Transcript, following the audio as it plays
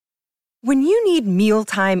When you need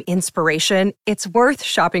mealtime inspiration, it's worth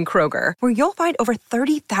shopping Kroger, where you'll find over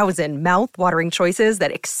 30,000 mouth-watering choices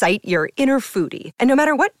that excite your inner foodie. And no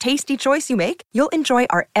matter what tasty choice you make, you'll enjoy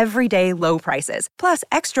our everyday low prices, plus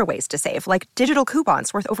extra ways to save, like digital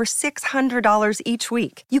coupons worth over $600 each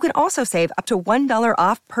week. You can also save up to $1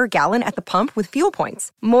 off per gallon at the pump with fuel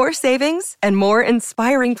points. More savings and more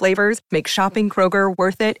inspiring flavors make shopping Kroger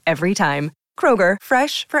worth it every time. Kroger,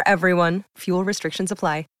 fresh for everyone. Fuel restrictions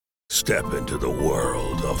apply. Step into the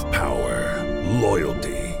world of power,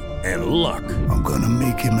 loyalty, and luck. I'm gonna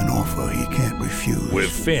make him an offer he can't refuse. With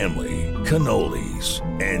family, cannolis,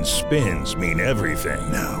 and spins mean everything.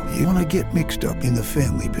 Now, you wanna get mixed up in the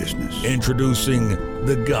family business. Introducing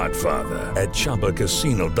The Godfather at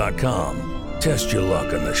ChumbaCasino.com. Test your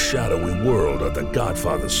luck in the shadowy world of The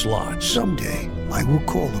Godfather slot. Someday, I will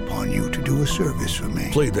call upon you to do a service for me.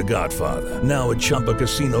 Play The Godfather, now at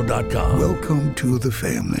ChumbaCasino.com. Welcome to the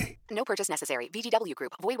family. No purchase necessary. VGW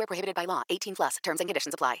Group. Void where prohibited by law. 18 plus. Terms and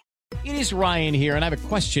conditions apply. It is Ryan here, and I have a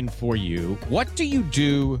question for you. What do you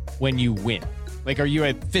do when you win? Like, are you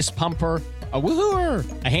a fist pumper, a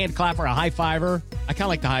woohooer, a hand clapper, a high fiver? I kind of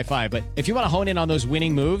like the high five, but if you want to hone in on those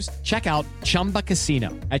winning moves, check out Chumba Casino.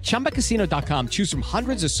 At ChumbaCasino.com, choose from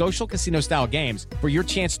hundreds of social casino-style games for your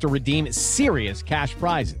chance to redeem serious cash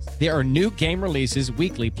prizes. There are new game releases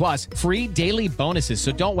weekly, plus free daily bonuses,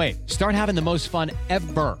 so don't wait. Start having the most fun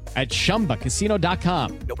ever at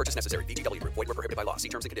ChumbaCasino.com. No purchase necessary. VGW Group. Void where prohibited by law. See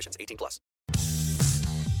terms and conditions. 18 plus.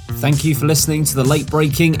 Thank you for listening to the Late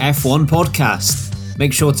Breaking F1 podcast.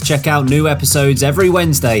 Make sure to check out new episodes every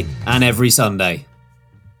Wednesday and every Sunday.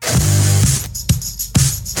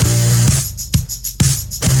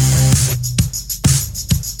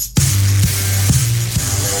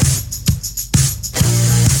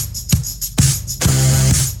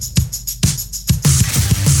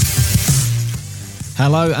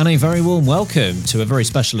 Hello and a very warm welcome to a very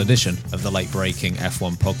special edition of the Late Breaking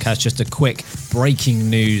F1 podcast. Just a quick breaking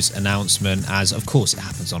news announcement, as of course it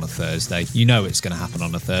happens on a Thursday. You know it's going to happen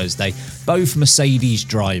on a Thursday. Both Mercedes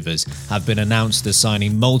drivers have been announced as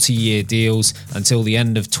signing multi-year deals until the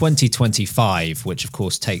end of 2025, which of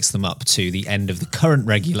course takes them up to the end of the current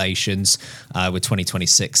regulations, with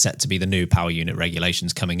 2026 set to be the new power unit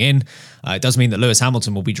regulations coming in. It does mean that Lewis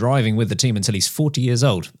Hamilton will be driving with the team until he's 40 years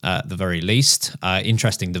old at the very least.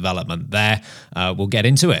 Interesting development there. We'll get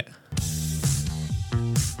into it.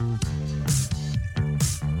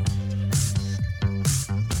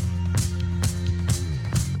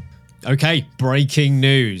 Okay, breaking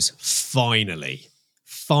news. Finally.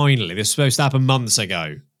 This was supposed to happen months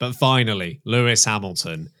ago, but finally, Lewis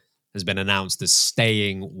Hamilton has been announced as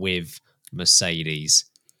staying with Mercedes.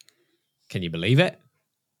 Can you believe it?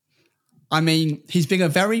 I mean, he's been a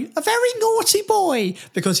very naughty boy,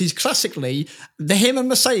 because he's classically, him and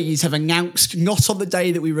Mercedes have announced not on the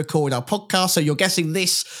day that we record our podcast. So you're guessing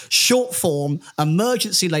this short form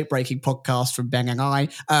emergency late breaking podcast from Ben and I.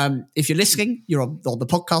 If you're listening, you're on the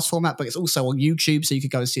podcast format, but it's also on YouTube, so you can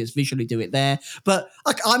go and see us visually do it there. But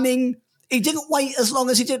I mean, he didn't wait as long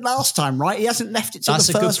as he did last time, right? He hasn't left it till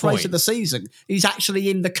the first race of the season. He's actually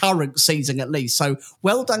in the current season at least. So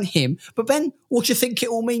well done him. But Ben, what do you think it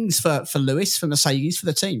all means for Lewis, for Mercedes, for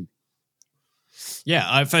the team?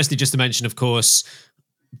 Yeah, firstly, just to mention, of course,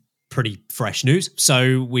 pretty fresh news.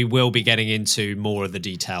 So we will be getting into more of the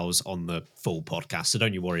details on the full podcast. So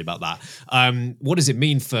don't you worry about that. What does it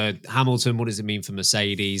mean for Hamilton? What does it mean for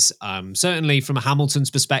Mercedes? Certainly from Hamilton's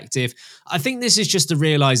perspective, I think this is just a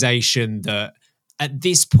realization that at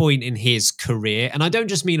this point in his career, and I don't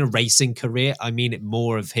just mean a racing career, I mean it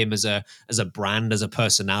more of him as a brand, as a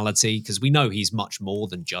personality, because we know he's much more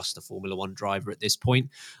than just a Formula One driver at this point.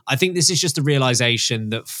 I think this is just a realization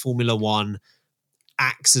that Formula One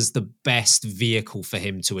acts as the best vehicle for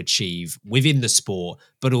him to achieve within the sport,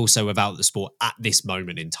 but also without the sport at this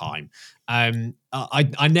moment in time.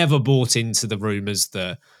 I never bought into the rumours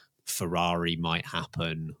that Ferrari might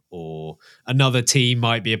happen or another team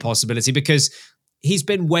might be a possibility, because he's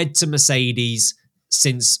been wed to Mercedes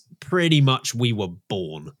since pretty much we were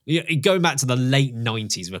born. Going back to the late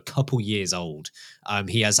 90s, we're a couple years old.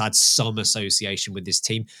 He has had some association with this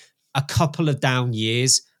team. A couple of down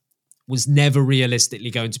years was never realistically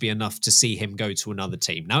going to be enough to see him go to another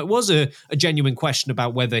team. Now, it was a genuine question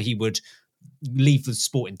about whether he would leave the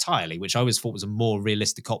sport entirely, which I always thought was a more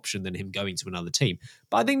realistic option than him going to another team.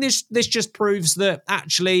 But I think this just proves that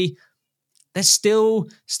actually there's still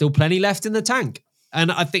plenty left in the tank.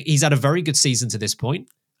 And I think he's had a very good season to this point.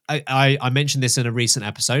 I mentioned this in a recent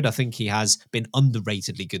episode. I think he has been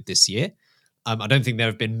underratedly good this year. I don't think there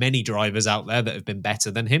have been many drivers out there that have been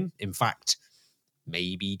better than him. In fact,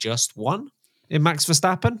 maybe just one in Max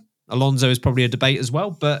Verstappen. Alonso is probably a debate as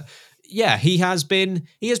well, but yeah, he has been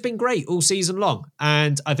great all season long.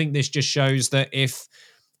 And I think this just shows that if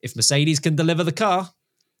Mercedes can deliver the car,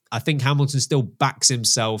 I think Hamilton still backs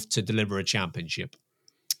himself to deliver a championship.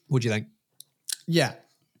 What do you think? Yeah.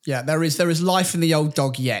 Yeah, there is life in the old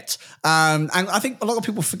dog yet. And I think a lot of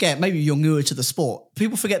people forget, maybe you're newer to the sport,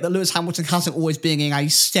 people forget that Lewis Hamilton hasn't always been in a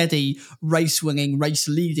steady race-winning,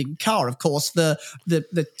 race-leading car. Of course, the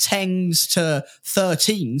 10s to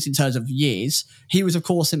 13s in terms of years, he was, of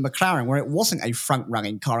course, in McLaren, where it wasn't a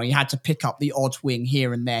front-running car. He had to pick up the odd wing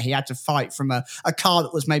here and there. He had to fight from a car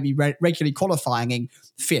that was maybe regularly qualifying in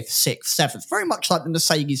 5th, 6th, 7th, very much like the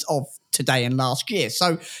Mercedes of today and last year.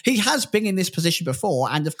 So he has been in this position before,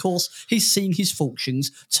 and of course he's seen his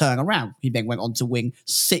fortunes turn around. He then went on to win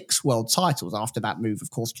 6 world titles after that move,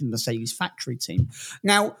 of course, to the Mercedes factory team.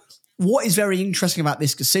 Now, what is very interesting about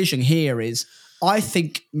this decision here is I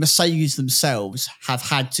think Mercedes themselves have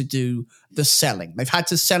had to do the selling. They've had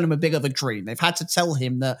to sell him a bit of a dream. They've had to tell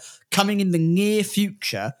him that coming in the near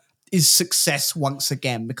future is success once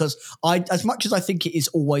again, because as much as I think it is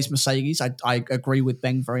always Mercedes, I agree with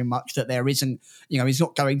Ben very much that there isn't, he's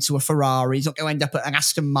not going to a Ferrari, he's not going to end up at an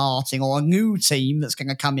Aston Martin or a new team that's going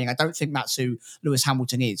to come in. I don't think that's who Lewis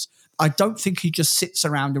Hamilton is. I don't think he just sits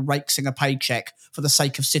around and rakes in a paycheck for the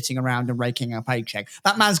sake of sitting around and raking a paycheck.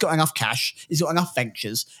 That man's got enough cash, he's got enough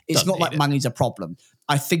ventures. It's not like money's a problem.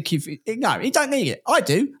 I think he don't need it. I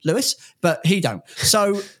do, Lewis, but he don't.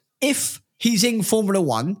 So if he's in Formula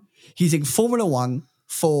One, he's in Formula One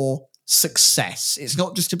for success. It's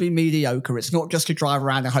not just to be mediocre. It's not just to drive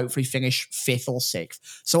around and hopefully finish 5th or 6th.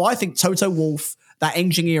 So I think Toto Wolff, that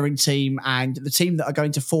engineering team, and the team that are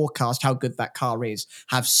going to forecast how good that car is,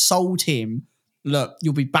 have sold him, look,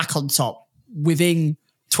 you'll be back on top within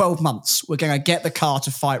 12 months. We're going to get the car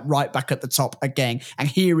to fight right back at the top again. And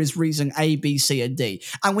here is reason A, B, C, and D.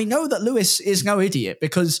 And we know that Lewis is no idiot,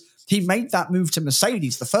 because he made that move to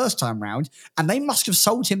Mercedes the first time round, and they must have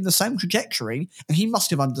sold him the same trajectory, and he must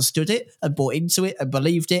have understood it and bought into it and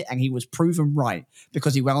believed it, and he was proven right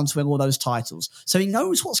because he went on to win all those titles. So he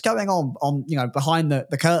knows what's going on behind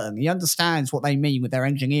the curtain. He understands what they mean with their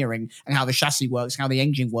engineering and how the chassis works, how the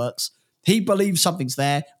engine works. He believes something's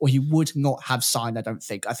there, or he would not have signed, I don't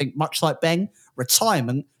think. I think much like Ben,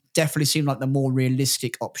 retirement definitely seemed like the more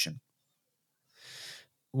realistic option.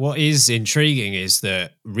 What is intriguing is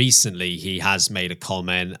that recently he has made a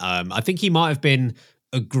comment. I think he might have been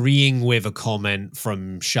agreeing with a comment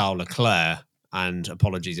from Charles Leclerc, and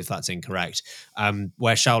apologies if that's incorrect,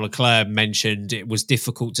 where Charles Leclerc mentioned it was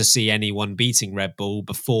difficult to see anyone beating Red Bull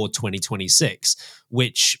before 2026,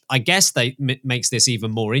 which I guess makes this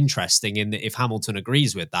even more interesting in that if Hamilton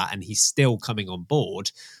agrees with that and he's still coming on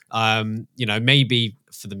board, maybe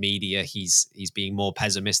for the media he's being more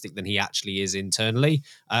pessimistic than he actually is internally.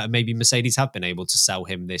 Maybe Mercedes have been able to sell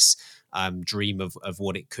him this dream of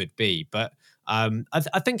what it could be. But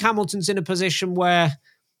I think Hamilton's in a position where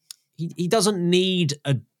he doesn't need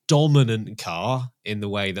a dominant car in the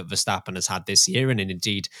way that Verstappen has had this year, and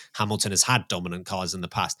indeed Hamilton has had dominant cars in the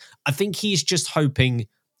past. I think he's just hoping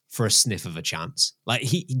for a sniff of a chance. Like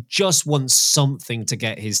he just wants something to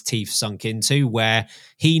get his teeth sunk into, where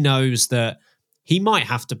he knows that he might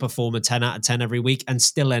have to perform a 10 out of 10 every week and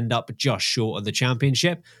still end up just short of the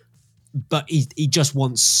championship. But he just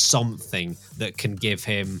wants something that can give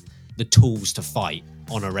him the tools to fight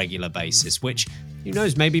on a regular basis, which, who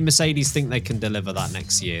knows, maybe Mercedes think they can deliver that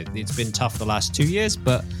next year. It's been tough the last 2 years,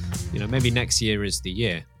 but maybe next year is the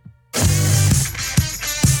year.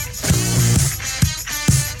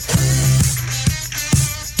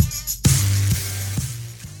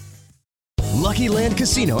 Lucky Land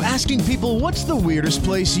Casino, asking people, what's the weirdest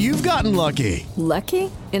place you've gotten lucky?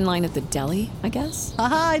 Lucky? In line at the deli, I guess?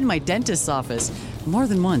 Aha, in my dentist's office. More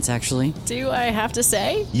than once, actually. Do I have to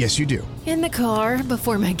say? Yes, you do. In the car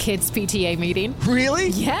before my kids' PTA meeting. Really?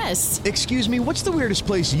 Yes. Excuse me, what's the weirdest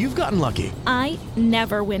place you've gotten lucky? I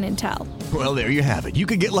never win and tell. Well, there you have it. You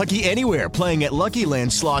can get lucky anywhere, playing at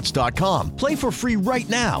LuckyLandSlots.com. Play for free right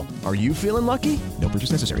now. Are you feeling lucky? No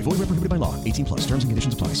purchase necessary. Void where prohibited by law. 18+. Terms and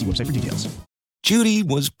conditions apply. See website for details. Judy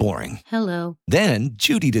was boring. Hello. Then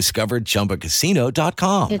Judy discovered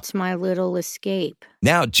ChumbaCasino.com. It's my little escape.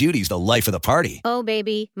 Now Judy's the life of the party. Oh,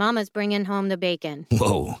 baby, mama's bringing home the bacon.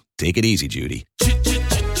 Whoa, take it easy, Judy.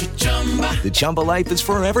 The Chumba life is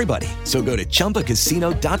for everybody. So go to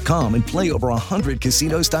ChumbaCasino.com and play over 100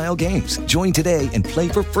 casino-style games. Join today and play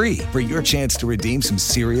for free for your chance to redeem some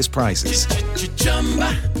serious prizes.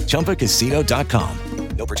 ChumbaCasino.com.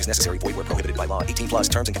 No purchase necessary. Void where prohibited by law. 18+.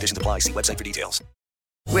 Terms and conditions apply. See website for details.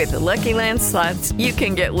 With the Lucky Land Slots, you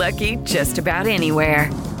can get lucky just about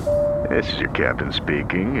anywhere. This is your captain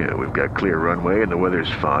speaking. We've got clear runway and the weather's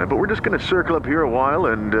fine, but we're just going to circle up here a while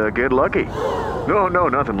and get lucky. No,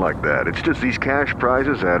 nothing like that. It's just these cash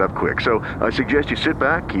prizes add up quick. So I suggest you sit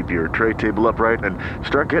back, keep your tray table upright, and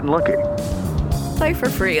start getting lucky. Play for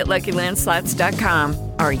free at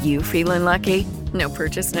LuckyLandSlots.com. Are you feeling lucky? No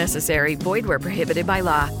purchase necessary. Void where prohibited by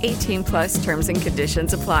law. 18 plus terms and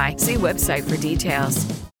conditions apply. See website for details.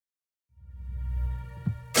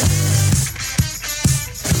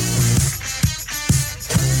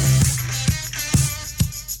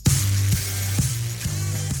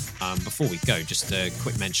 Before we go, just a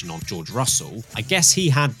quick mention on George Russell. I guess he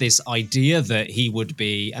had this idea that he would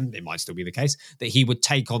be, and it might still be the case, that he would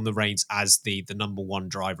take on the reins as the number one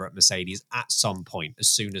driver at Mercedes at some point, as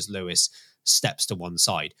soon as Lewis steps to one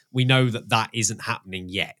side. We know that isn't happening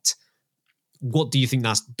yet. What do you think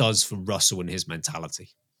that does for Russell and his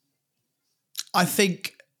mentality? I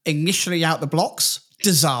think initially out the blocks,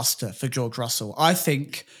 disaster for George Russell. I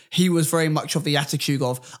think he was very much of the attitude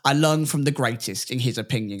of, I learn from the greatest, in his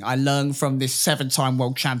opinion. I learn from this 7-time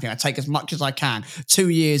world champion. I take as much as I can. 2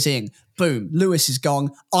 years in, boom, Lewis is gone.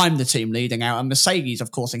 I'm the team leading out. And Mercedes, of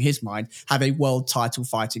course, in his mind, have a world title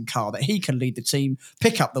fighting car that he can lead the team,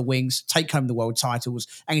 pick up the wings, take home the world titles,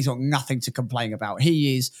 and he's got nothing to complain about.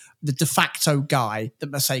 He is the de facto guy that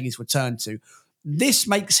Mercedes would turn to. This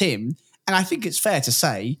makes him, and I think it's fair to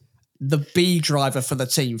say, the B driver for the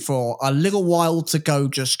team for a little while to go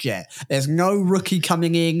just yet. There's no rookie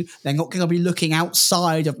coming in. They're not going to be looking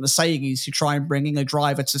outside of Mercedes to try and bring in a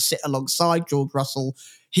driver to sit alongside George Russell.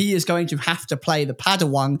 He is going to have to play the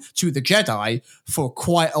Padawan to the Jedi for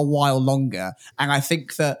quite a while longer. And I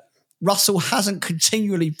think that Russell hasn't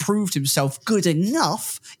continually proved himself good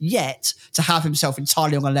enough yet to have himself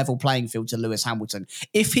entirely on a level playing field to Lewis Hamilton.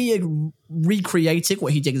 If he had recreated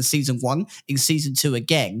what he did in season 1, in season 2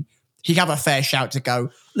 again, he'd have a fair shout to go,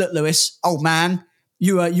 look, Lewis, old man,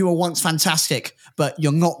 you were once fantastic, but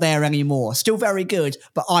you're not there anymore. Still very good,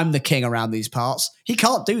 but I'm the king around these parts. He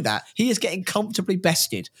can't do that. He is getting comfortably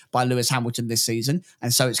bested by Lewis Hamilton this season,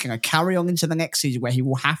 and so it's going to carry on into the next season where he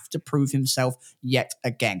will have to prove himself yet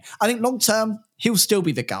again. I think long term, he'll still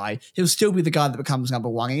be the guy. He'll still be the guy that becomes number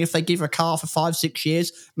one. And if they give a car for 5-6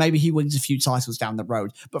 years, maybe he wins a few titles down the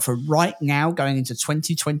road. But for right now, going into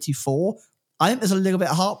 2024, I think there's a little bit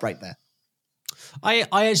of heartbreak there. I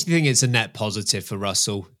actually think it's a net positive for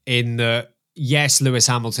Russell in that, yes, Lewis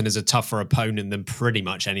Hamilton is a tougher opponent than pretty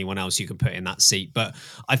much anyone else you can put in that seat. But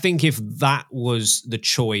I think if that was the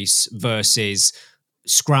choice versus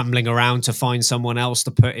scrambling around to find someone else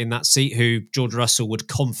to put in that seat who George Russell would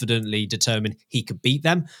confidently determine he could beat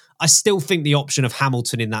them, I still think the option of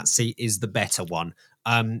Hamilton in that seat is the better one.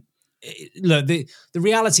 Look, the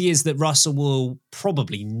reality is that Russell will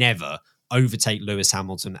probably never overtake Lewis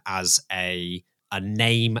Hamilton as a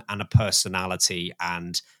name and a personality,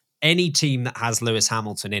 and any team that has Lewis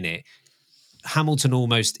Hamilton in it, Hamilton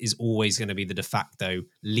almost is always going to be the de facto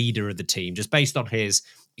leader of the team, just based on his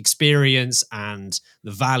experience and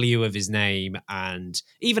the value of his name, and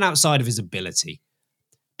even outside of his ability.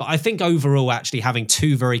 But I think overall, actually having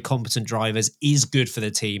two very competent drivers is good for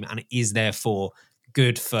the team, and is therefore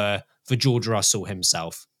good for George Russell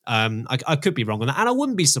himself. I could be wrong on that, and I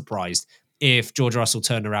wouldn't be surprised if George Russell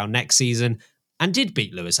turned around next season and did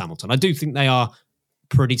beat Lewis Hamilton. I do think they are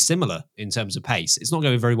pretty similar in terms of pace. It's not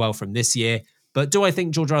going very well from this year, but do I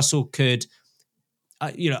think George Russell could,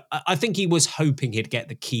 I think he was hoping he'd get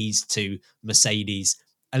the keys to Mercedes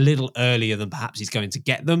a little earlier than perhaps he's going to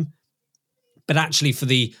get them. But actually for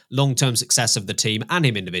the long-term success of the team and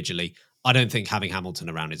him individually, I don't think having Hamilton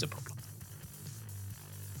around is a problem.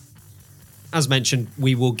 As mentioned,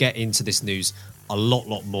 we will get into this news a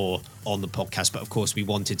lot more on the podcast, but of course we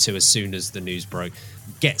wanted to, as soon as the news broke,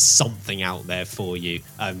 get something out there for you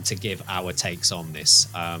to give our takes on this.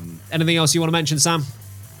 Anything else you want to mention, Sam?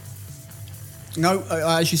 No,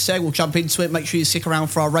 as you said, we'll jump into it. Make sure you stick around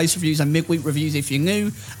for our race reviews and midweek reviews if you're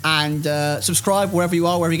new, and subscribe wherever you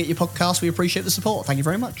are, wherever you get your podcasts. We appreciate the support. Thank you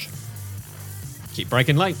very much. Keep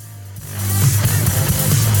breaking late.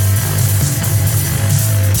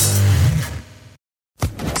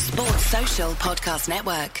 Social Podcast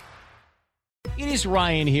Network. It is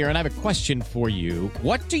Ryan here, and I have a question for you.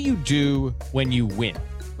 What do you do when you win?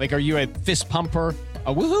 Like, are you a fist pumper,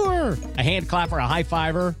 a woohooer, a hand clapper, a high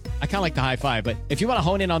fiver? I kind of like the high five, but if you want to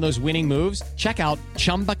hone in on those winning moves, check out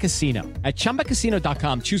Chumba Casino. At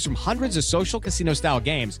ChumbaCasino.com, choose from hundreds of social casino style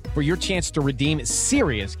games for your chance to redeem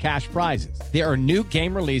serious cash prizes. There are new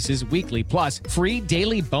game releases weekly, plus free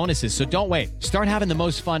daily bonuses. So don't wait. Start having the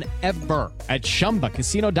most fun ever at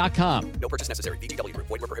ChumbaCasino.com. No purchase necessary. VGW Group.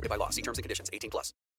 Void where prohibited by law. See terms and conditions. 18+.